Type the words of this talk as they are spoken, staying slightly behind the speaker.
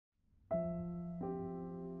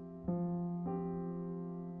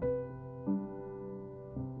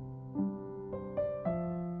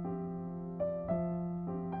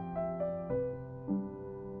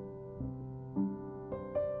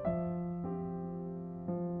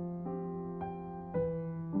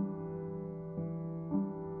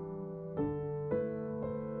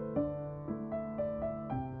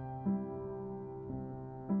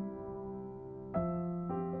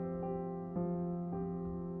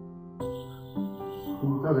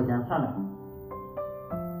做个检查呢。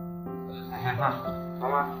哎哈，妈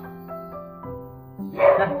妈，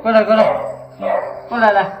来，过来，过来，过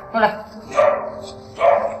来，来，过来。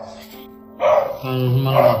看什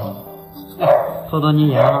么了吗？来，凑到你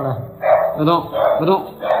眼上来，别动，别动，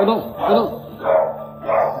别动，别动。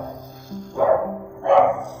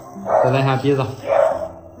再来一下鼻子。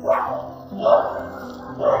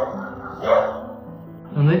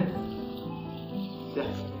等等，对，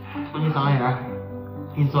重新当一下，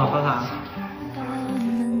给你做核酸。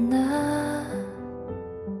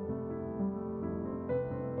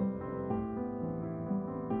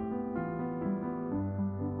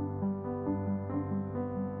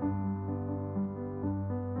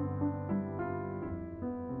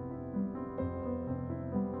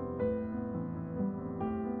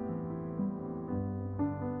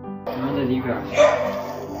然后在里边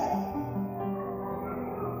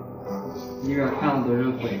看的都是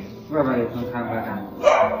灰，外边一层看不干。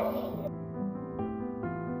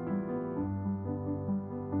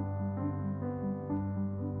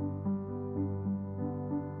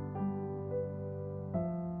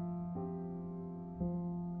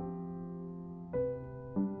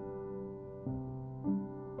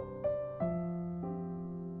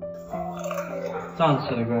上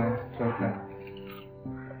吃了个小块。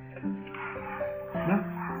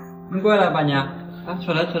你过来吧你，啊，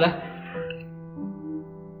出来出来。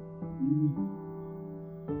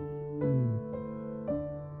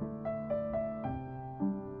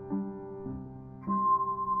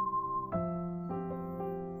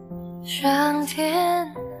上天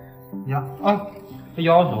呀啊，这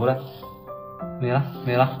咬手了，没了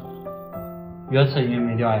没了，越吃越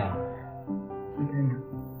没掉呀。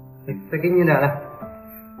再给你点来，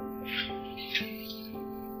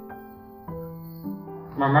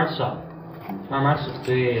慢慢吃，慢慢吃。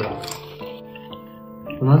对了，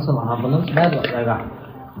不能吃了哈，不能吃太多，这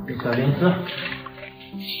个小零食。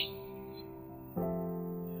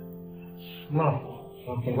没了，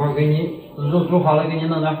一会儿给你肉煮好了，给你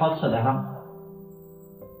弄点好吃的哈。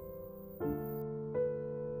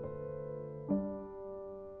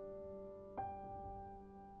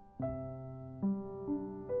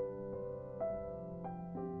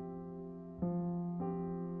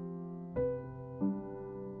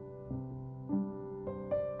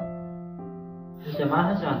这马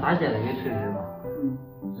还是让大姐的给吹吹吧，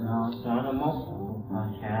这样这毛孔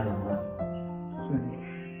全都是。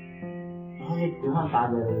我给地方大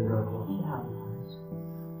姐的有点多，其他的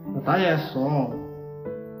我大姐松，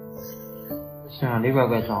身上里边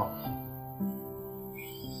怪脏，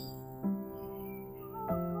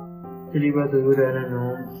这里边都有点那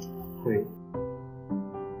种灰。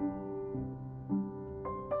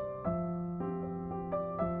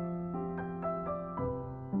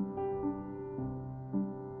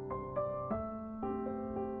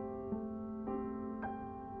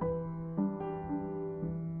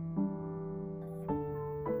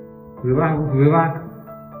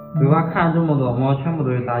尾巴看这么多毛，全部都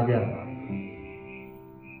是打结的。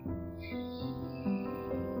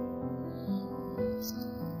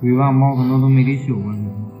尾巴毛可能都没给修过。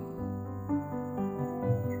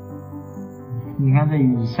你看这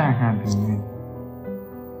一扇扇根的，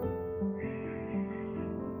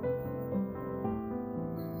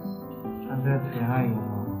看这腿还有，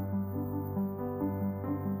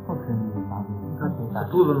好可能有打结，你看腿打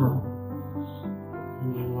肚子呢。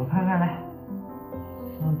我看看来，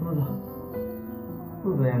看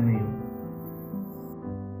肚子也没有。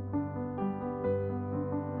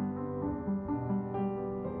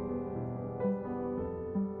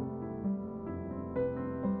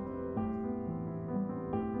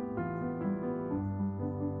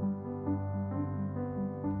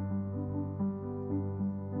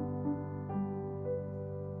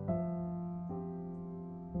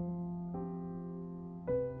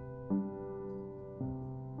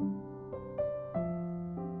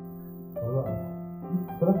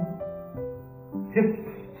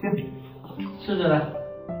行，试试来。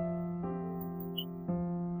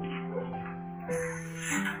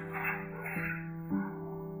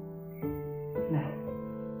来，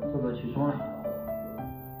这个去虫了，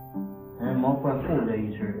还是毛怪厚这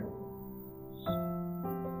一身的。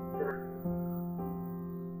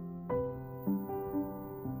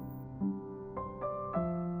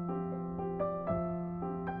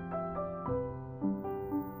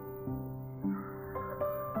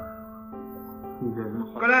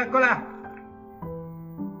过来过来，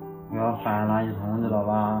不要翻垃圾桶，知道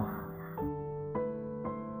吧？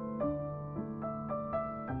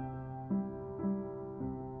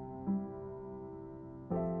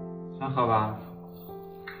想喝吧？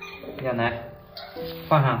要奶，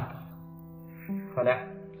放上。快点，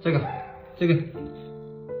这个，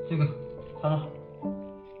看到，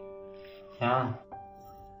行，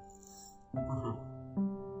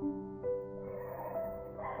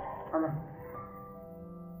看到。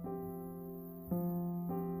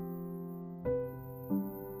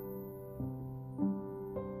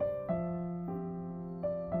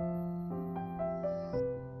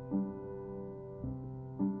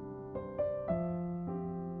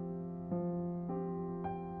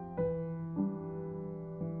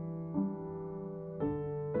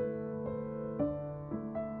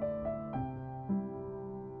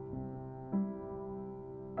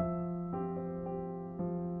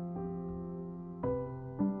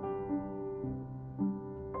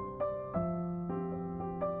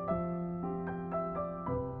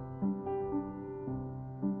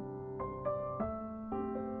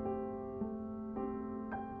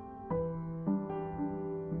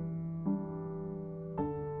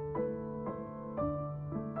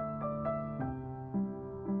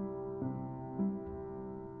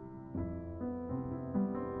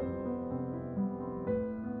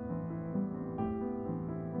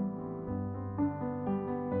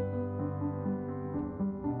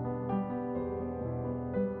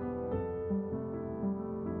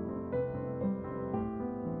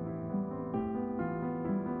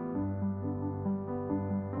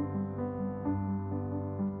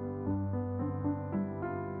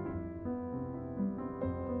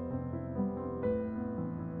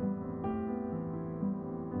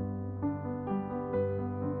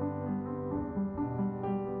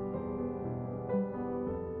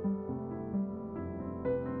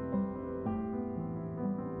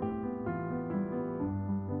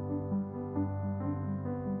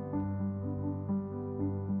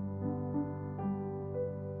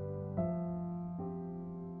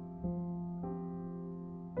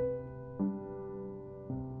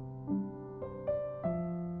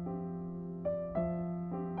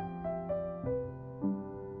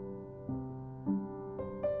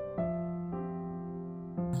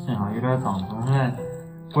身上有点脏，等会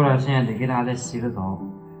过段时间得给它再洗个澡。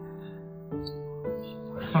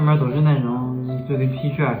上面都是那种就跟皮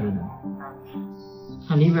屑似的，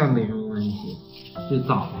它里边没什么问题，是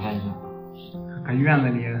脏的还是？搁院子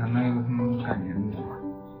里它能有什么感觉呢？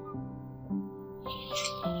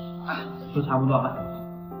都差不多了，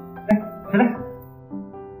来，快来。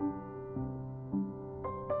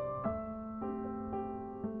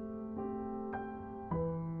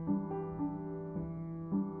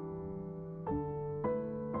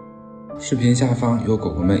视频下方有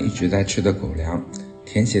狗狗们一直在吃的狗粮，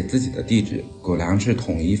填写自己的地址，狗粮是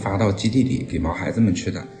统一发到基地里给毛孩子们吃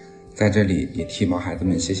的。在这里也替毛孩子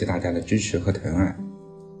们谢谢大家的支持和疼爱。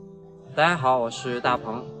大家好，我是大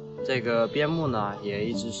鹏。这个边牧呢，也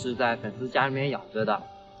一直是在粉丝家里面养着的，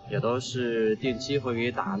也都是定期会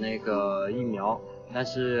给打那个疫苗。但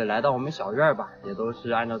是来到我们小院吧，也都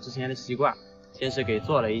是按照之前的习惯，先是给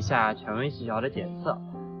做了一下犬瘟细小的检测。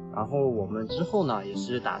然后我们之后呢，也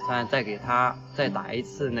是打算再给它再打一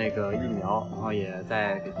次那个疫苗，然后也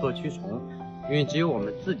再给做驱虫，因为只有我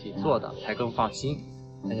们自己做的才更放心。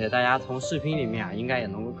而且大家从视频里面应该也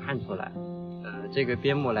能够看出来，这个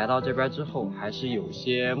边牧来到这边之后还是有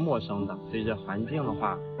些陌生的，对这环境的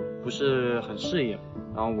话不是很适应。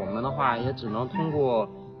然后我们的话也只能通过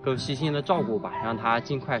更细心的照顾吧，让它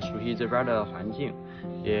尽快熟悉这边的环境，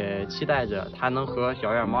也期待着它能和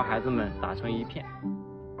小院毛孩子们打成一片。